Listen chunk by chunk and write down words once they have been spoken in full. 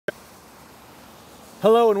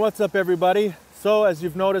Hello and what's up everybody? So as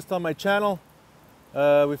you've noticed on my channel,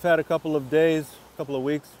 we've had a couple of days, a couple of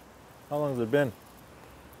weeks, how long has it been?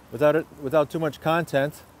 Without too much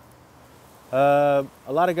content. A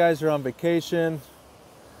lot of guys are on vacation,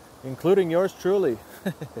 including yours truly.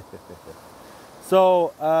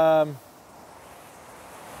 So,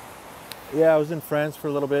 yeah, I was in France for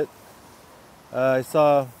a little bit. I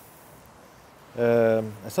saw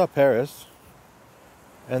Paris.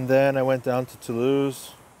 And then I went down to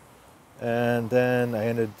Toulouse, and then I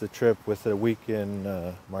ended the trip with a week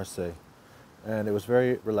in Marseille. And it was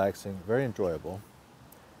very relaxing, very enjoyable.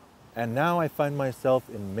 And now I find myself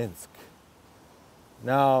in Minsk.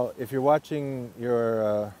 Now, if you're watching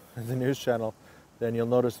the news channel, then you'll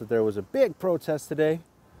notice that there was a big protest today,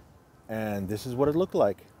 and this is what it looked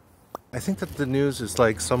like. I think that the news is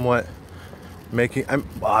like somewhat making,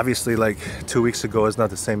 obviously like 2 weeks ago is not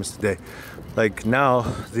the same as today. Like now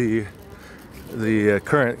the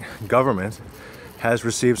current government has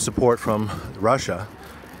received support from Russia,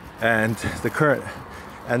 and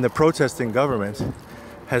the protesting government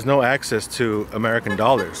has no access to American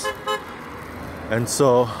dollars. And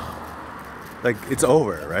so like it's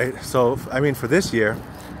over, right? So I mean, for this year,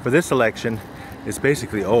 for this election, it's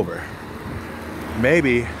basically over.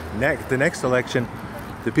 Maybe the next election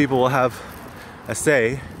the people will have a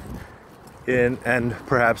say in, and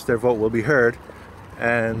perhaps their vote will be heard,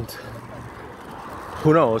 and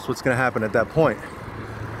who knows what's going to happen at that point.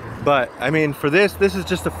 But I mean, for this is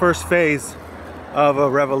just the first phase of a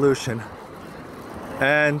revolution,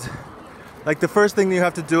 and like the first thing you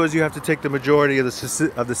have to do is you have to take the majority of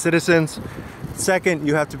the citizens. Second,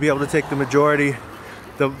 you have to be able to take the majority,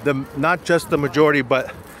 not just the majority,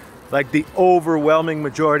 but like the overwhelming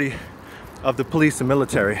majority of the police and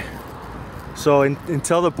military. So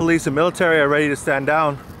until the police and military are ready to stand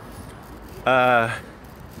down,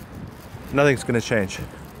 nothing's gonna change.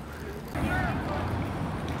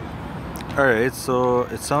 Alright, so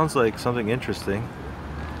it sounds like something interesting.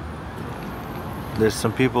 There's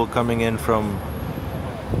some people coming in from,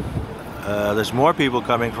 there's more people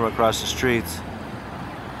coming from across the streets.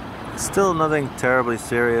 Still nothing terribly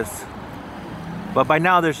serious. But by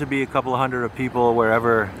now there should be a couple of hundred of people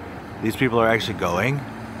wherever these people are actually going.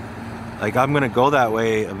 Like, I'm gonna go that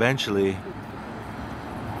way eventually,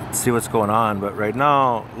 see what's going on, but right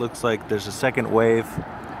now looks like there's a second wave,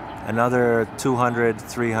 another 200,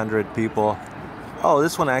 300 people. Oh,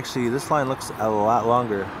 this line looks a lot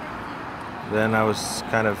longer than I was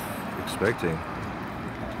kind of expecting.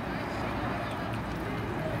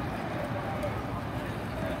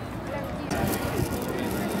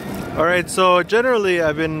 All right, so generally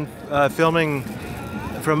I've been filming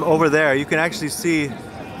from over there. You can actually see,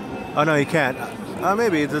 oh no, you can't.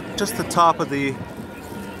 Maybe just the top of the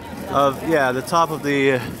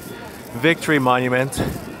Victory Monument.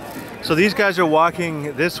 So these guys are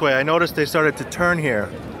walking this way. I noticed they started to turn here,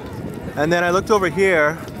 and then I looked over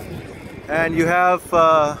here, and you have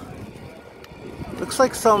looks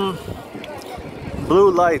like some blue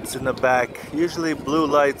lights in the back. Usually blue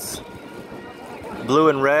lights, blue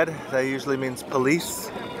and red. That usually means police.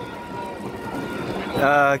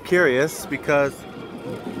 Curious because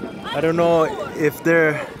I don't know if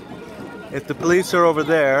the police are over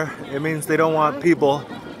there, it means they don't want people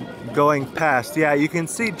going past. Yeah, you can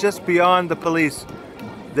see just beyond the police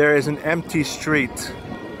there is an empty street.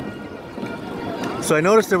 So I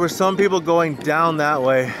noticed there were some people going down that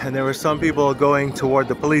way, and there were some people going toward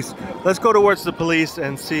the police. Let's go towards the police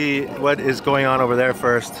and see what is going on over there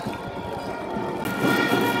first.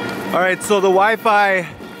 Alright, so the Wi-Fi,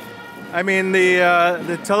 I mean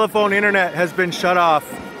the telephone internet has been shut off.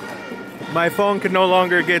 My phone can no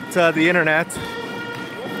longer get the internet.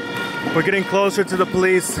 We're getting closer to the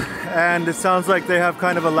police, and it sounds like they have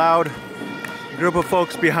kind of a loud group of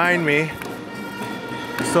folks behind me.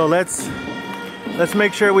 So let's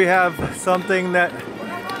make sure we have something that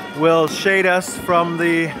will shade us from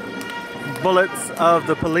the bullets of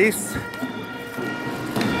the police,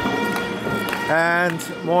 and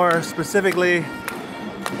more specifically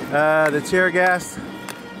the tear gas,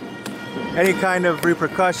 any kind of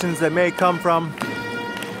repercussions that may come from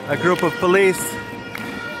a group of police.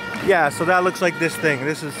 Yeah, so that looks like this thing.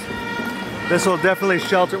 This will definitely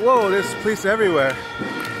shelter. Whoa, there's police everywhere.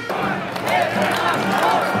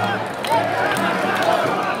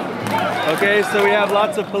 Okay, so we have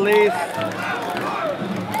lots of police.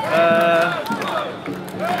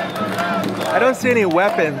 I don't see any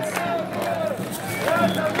weapons.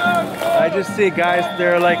 I just see guys,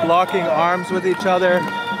 they're like locking arms with each other.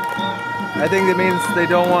 I think it means they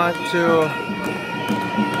don't want to.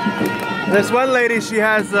 This one lady, she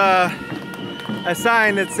has a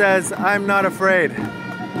sign that says, "I'm not afraid."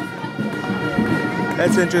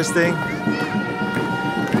 That's interesting.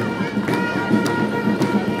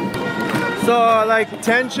 So like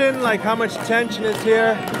tension, like how much tension is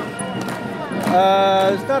here?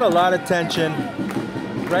 There's not a lot of tension.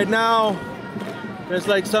 Right now, there's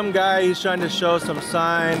like some guy, he's trying to show some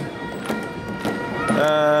sign.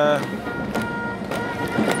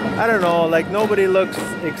 I don't know, like nobody looks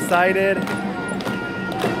excited.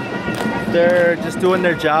 They're just doing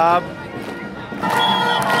their job.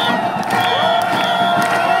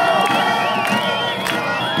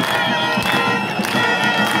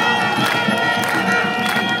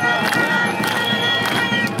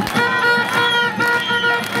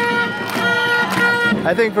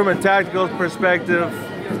 I think from a tactical perspective,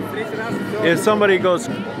 if somebody does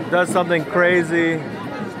something crazy,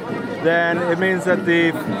 then it means that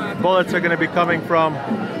the bullets are going to be coming from,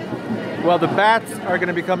 well, the bats are going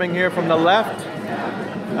to be coming here from the left,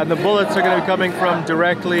 and the bullets are going to be coming from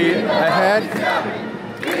directly ahead.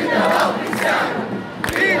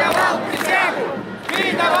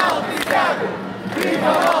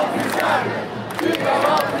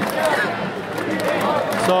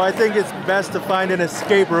 So I think it's best to find an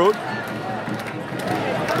escape route.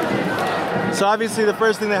 So obviously the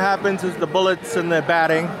first thing that happens is the bullets and the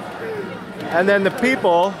batting. And then the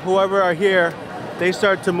people, whoever are here, they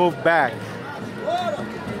start to move back.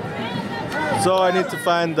 So I need to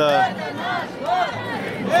find the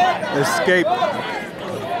escape.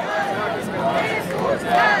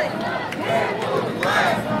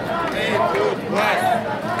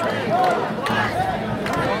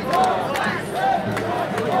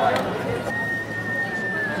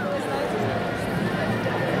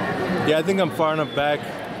 Yeah, I think I'm far enough back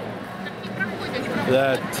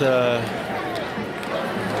that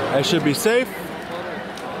I should be safe.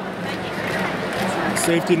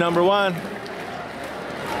 Safety number one.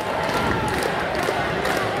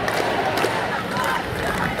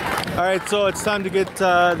 All right, so it's time to get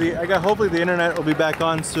hopefully the internet will be back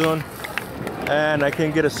on soon, and I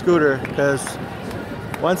can get a scooter, because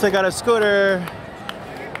once I got a scooter,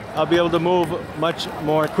 I'll be able to move much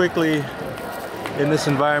more quickly in this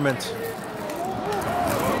environment.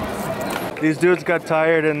 These dudes got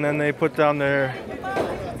tired, and then they put down their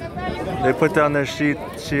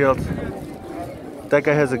shield. That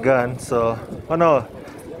guy has a gun, so, oh no,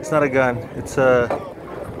 it's not a gun, it's a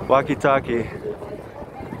walkie-talkie.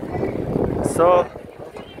 So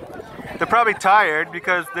they're probably tired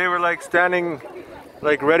because they were like standing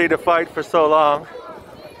like ready to fight for so long.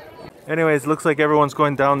 Anyways, looks like everyone's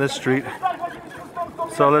going down this street.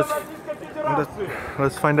 So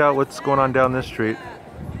let's find out what's going on down this street.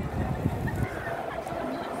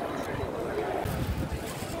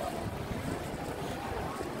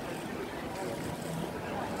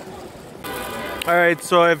 All right,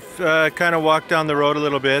 so I've kind of walked down the road a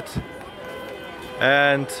little bit,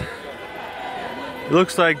 and it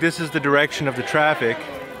looks like this is the direction of the traffic.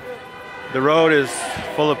 The road is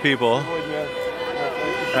full of people.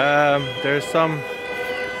 There's some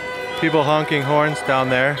people honking horns down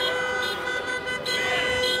there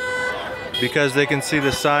because they can see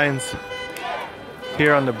the signs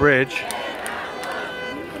here on the bridge.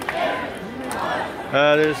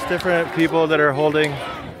 There's different people that are holding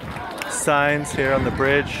signs here on the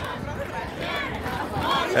bridge,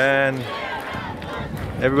 and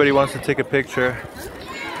everybody wants to take a picture.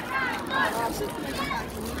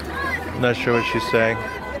 Not sure what she's saying.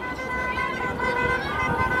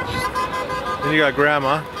 Then you got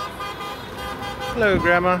Grandma. Hello,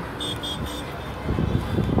 Grandma.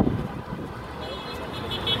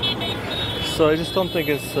 So I just don't think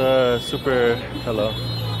it's super. Hello.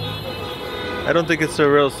 I don't think it's a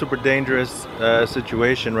real super dangerous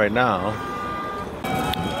situation right now.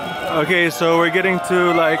 Okay, so we're getting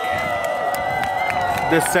to like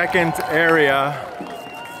the second area.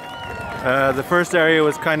 The first area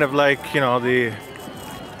was kind of like, you know,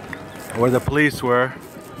 where the police were,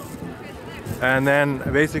 and then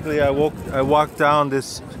basically I walked down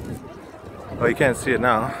this. Oh, you can't see it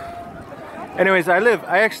now. Anyways,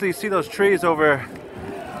 I actually see those trees over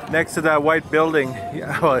next to that white building.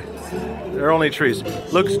 Yeah, well, they're only trees.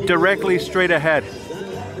 Looks directly straight ahead.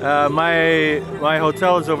 My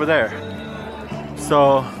hotel is over there.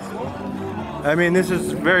 So, I mean, this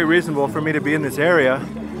is very reasonable for me to be in this area,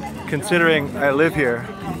 considering I live here.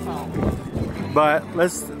 But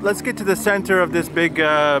let's get to the center of this big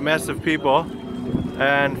mess of people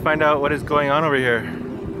and find out what is going on over here.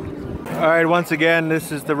 All right, once again,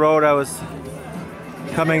 this is the road I was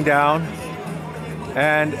coming down,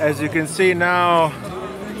 and as you can see now,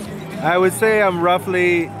 I would say I'm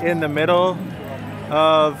roughly in the middle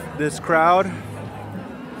of this crowd.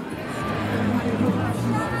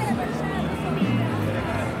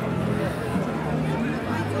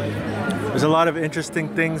 There's a lot of interesting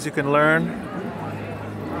things you can learn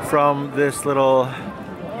from this little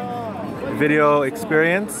video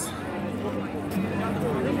experience.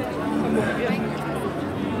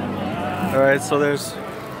 All right, so there's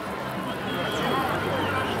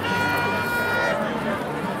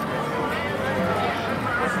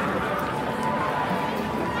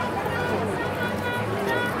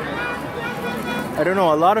I don't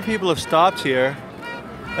know, a lot of people have stopped here,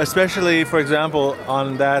 especially, for example,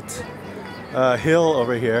 on that hill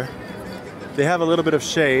over here. They have a little bit of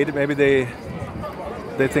shade. Maybe they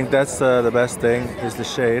think that's the best thing, is the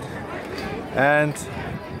shade. And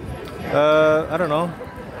I don't know.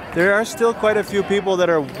 There are still quite a few people that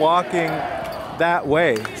are walking that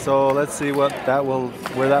way. So let's see where that will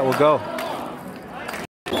go.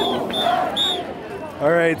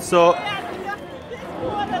 All right, so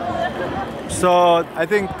I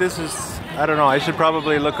think this is, I don't know, I should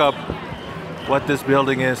probably look up what this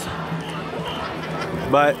building is.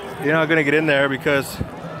 But you're not gonna get in there because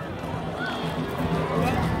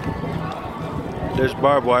there's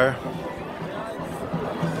barbed wire.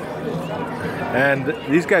 And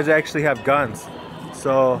these guys actually have guns.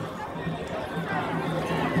 So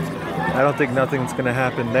I don't think nothing's gonna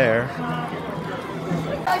happen there.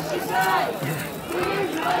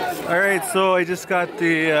 All right, so I just got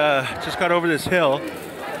over this hill,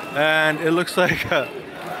 and it looks like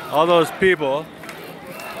all those people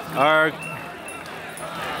are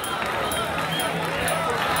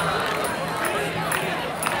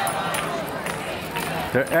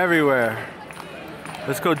they're everywhere.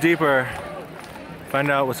 Let's go deeper,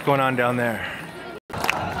 find out what's going on down there.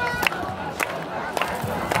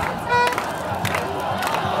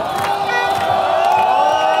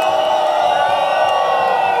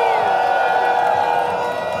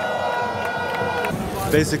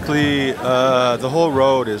 Basically, the whole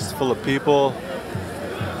road is full of people.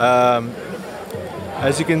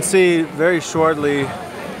 As you can see, very shortly,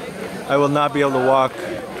 I will not be able to walk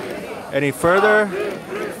any further.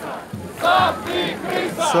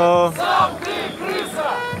 So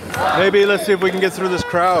maybe let's see if we can get through this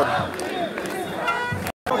crowd.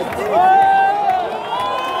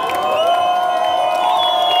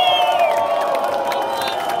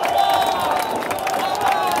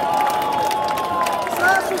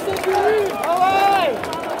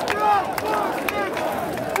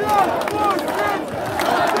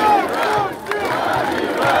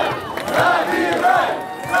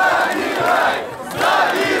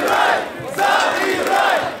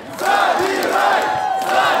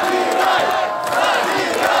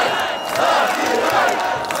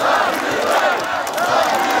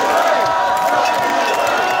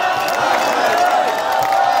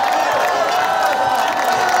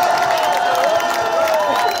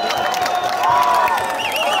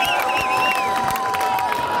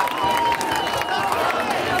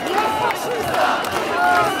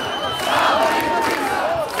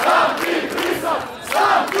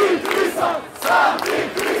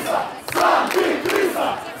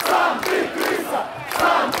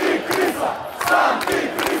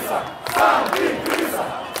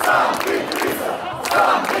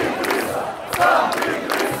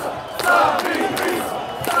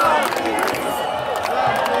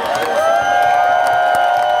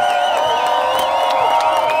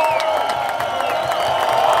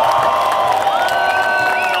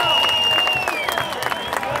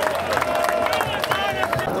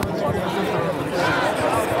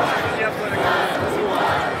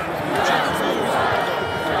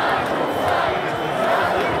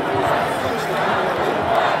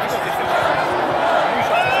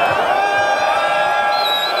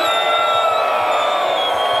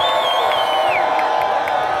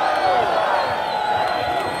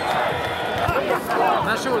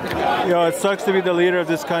 Yo, it sucks to be the leader of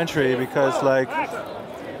this country because, like,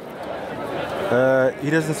 he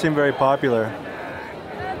doesn't seem very popular.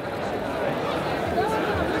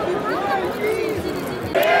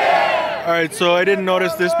 Alright, so I didn't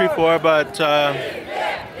notice this before, but I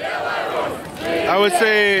would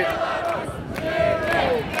say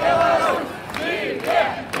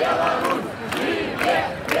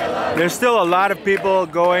there's still a lot of people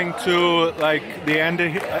going to, like, the end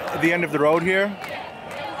of the road here.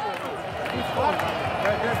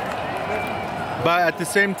 But at the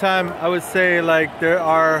same time, I would say, like, there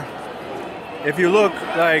are, if you look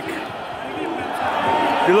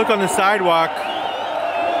on the sidewalk,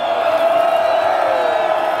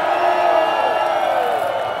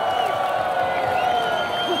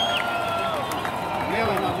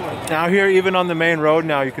 now here, even on the main road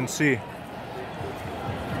now, you can see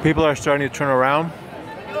people are starting to turn around.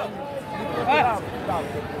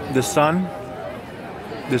 The sun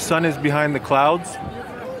The sun is behind the clouds.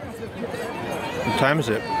 What time is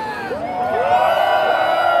it?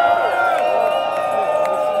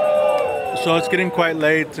 So it's getting quite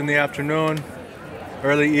late in the afternoon,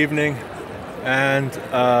 early evening, and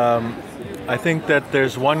I think that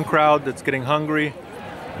there's one crowd that's getting hungry.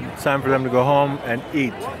 It's time for them to go home and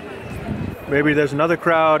eat. Maybe there's another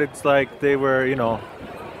crowd, it's like they were, you know,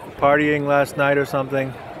 partying last night or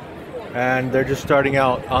something, and they're just starting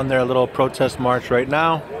out on their little protest march right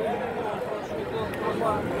now.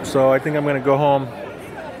 So I think I'm gonna go home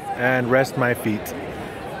and rest my feet.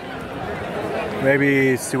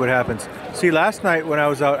 Maybe see what happens. See, last night when I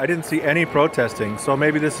was out, I didn't see any protesting, so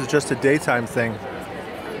maybe this is just a daytime thing.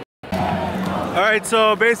 All right,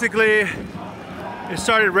 so basically it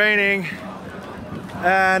started raining,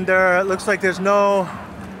 and it looks like there's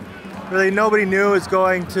really nobody new is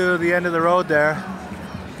going to the end of the road there.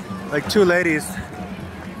 Like two ladies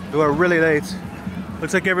who are really late.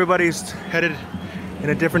 Looks like everybody's headed in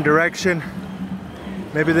a different direction.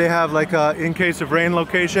 Maybe they have like a in case of rain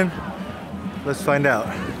location. Let's find out.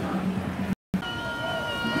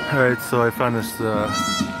 Alright, so I found this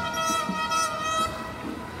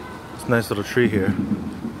nice little tree here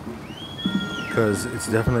because it's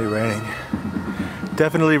definitely raining.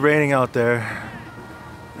 Definitely raining out there,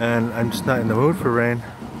 and I'm just not in the mood for rain.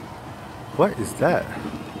 What is that?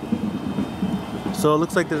 So it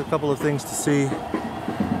looks like there's a couple of things to see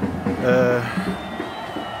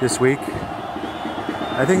this week.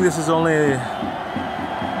 I think this is only,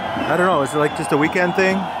 I don't know, is it like just a weekend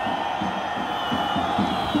thing?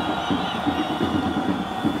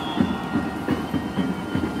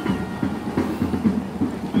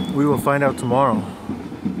 We will find out tomorrow.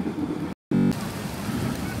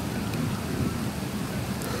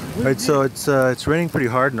 Alright, so it's raining pretty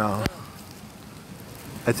hard now.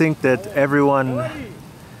 I think that everyone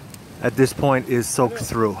at this point is soaked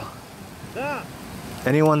through.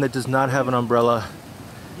 Anyone that does not have an umbrella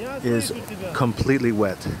is completely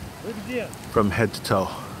wet from head to toe.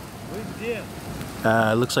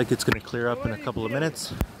 Looks like it's going to clear up in a couple of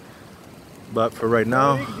minutes, but for right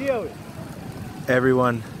now,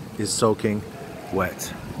 everyone is soaking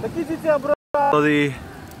wet. So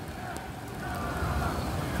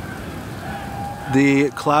the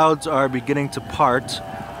clouds are beginning to part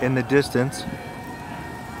in the distance.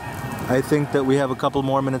 I think that we have a couple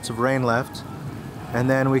more minutes of rain left, and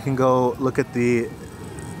then we can go look at the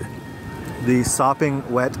sopping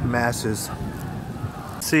wet masses.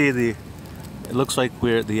 See, it looks like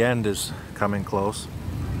the end is coming close.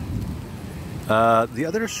 The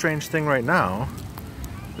other strange thing right now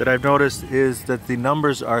that I've noticed is that the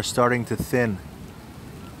numbers are starting to thin.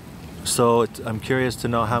 So I'm curious to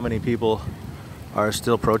know how many people are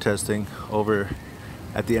still protesting over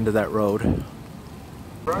at the end of that road.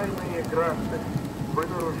 В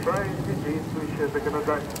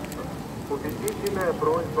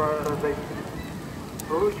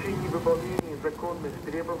случае невыполнения законных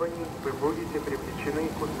требований вы будете привлечены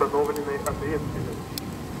к установленной ответственности.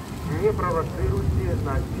 Не провоцируйте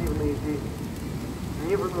на активные действия.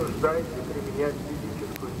 Не вынуждайте применять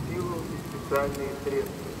физическую силу и специальные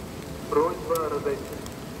средства. Просьба разойтись.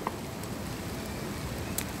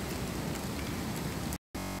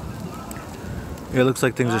 It looks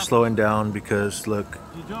like things are slowing down because look,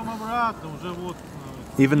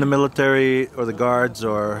 even the military or the guards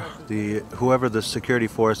or whoever the security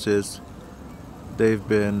force is, they've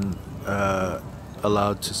been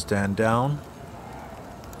allowed to stand down.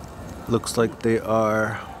 Looks like they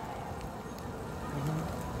are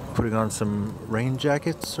putting on some rain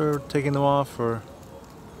jackets or taking them off, or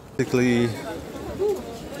basically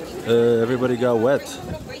everybody got wet.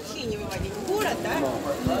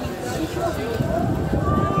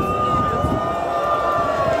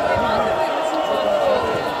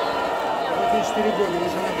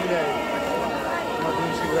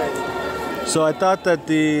 So I thought that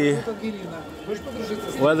the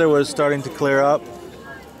weather was starting to clear up,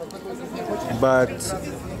 but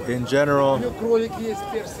in general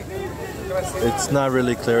it's not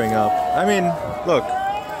really clearing up. I mean, look.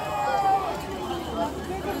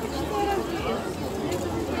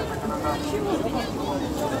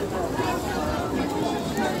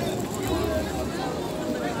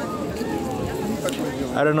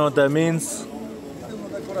 I don't know what that means.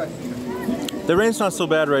 The rain's not so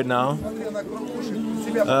bad right now.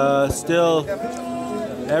 Still,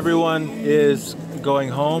 everyone is going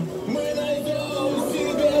home.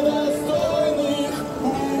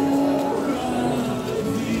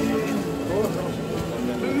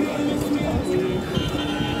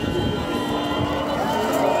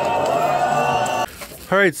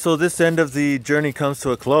 All right, so this end of the journey comes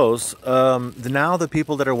to a close. Now the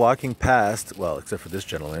people that are walking past, well, except for this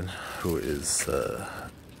gentleman who is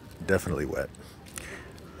definitely wet.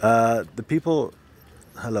 The people,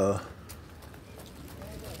 hello.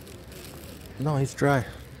 No, he's dry.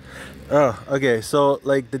 Oh, okay. So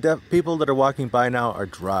like the people that are walking by now are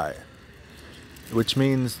dry, which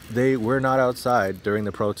means they were not outside during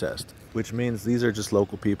the protest, which means these are just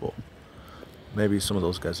local people. Maybe some of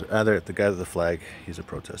those guys are. The guy with the flag, he's a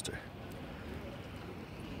protester.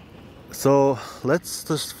 So let's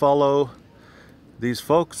just follow these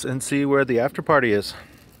folks and see where the after party is.